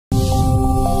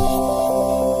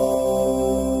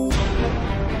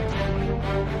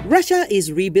Russia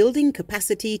is rebuilding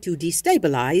capacity to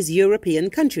destabilize European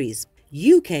countries.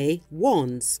 UK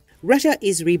warns. Russia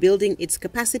is rebuilding its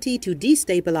capacity to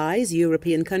destabilize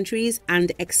European countries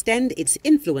and extend its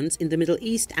influence in the Middle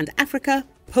East and Africa,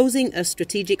 posing a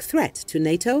strategic threat to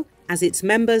NATO as its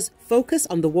members focus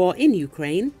on the war in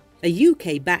Ukraine, a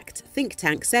UK-backed think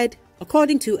tank said,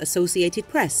 according to Associated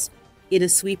Press. In a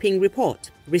sweeping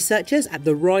report, researchers at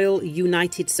the Royal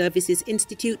United Services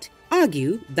Institute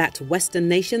argue that Western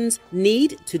nations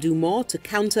need to do more to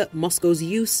counter Moscow's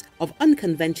use of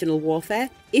unconventional warfare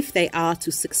if they are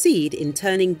to succeed in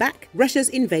turning back Russia's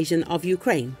invasion of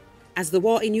Ukraine. As the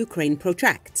war in Ukraine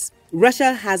protracts,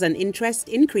 Russia has an interest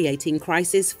in creating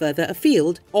crises further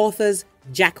afield, authors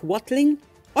Jack Watling,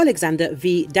 Oleksandr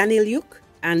V. Danylyuk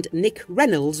and Nick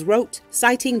Reynolds wrote,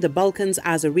 citing the Balkans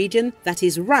as a region that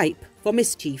is ripe for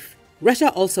mischief.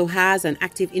 Russia also has an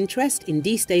active interest in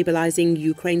destabilizing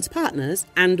Ukraine's partners,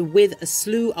 and with a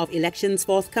slew of elections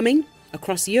forthcoming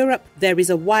across Europe, there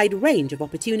is a wide range of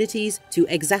opportunities to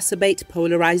exacerbate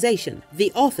polarization,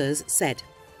 the authors said.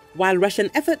 While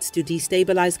Russian efforts to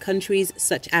destabilize countries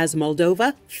such as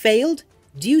Moldova failed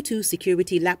due to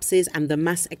security lapses and the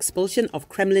mass expulsion of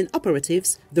Kremlin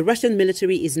operatives, the Russian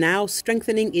military is now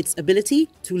strengthening its ability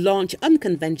to launch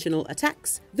unconventional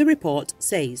attacks, the report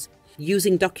says.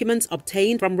 Using documents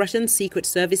obtained from Russian secret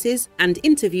services and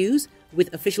interviews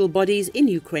with official bodies in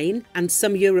Ukraine and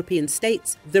some European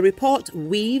states, the report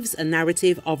weaves a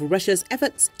narrative of Russia's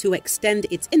efforts to extend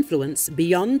its influence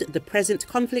beyond the present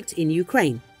conflict in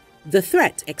Ukraine. The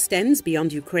threat extends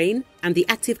beyond Ukraine and the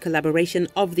active collaboration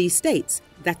of these states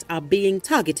that are being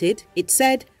targeted, it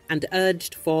said, and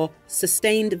urged for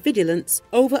sustained vigilance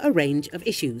over a range of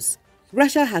issues.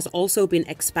 Russia has also been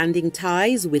expanding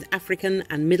ties with African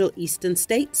and Middle Eastern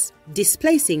states,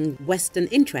 displacing Western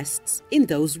interests in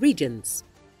those regions.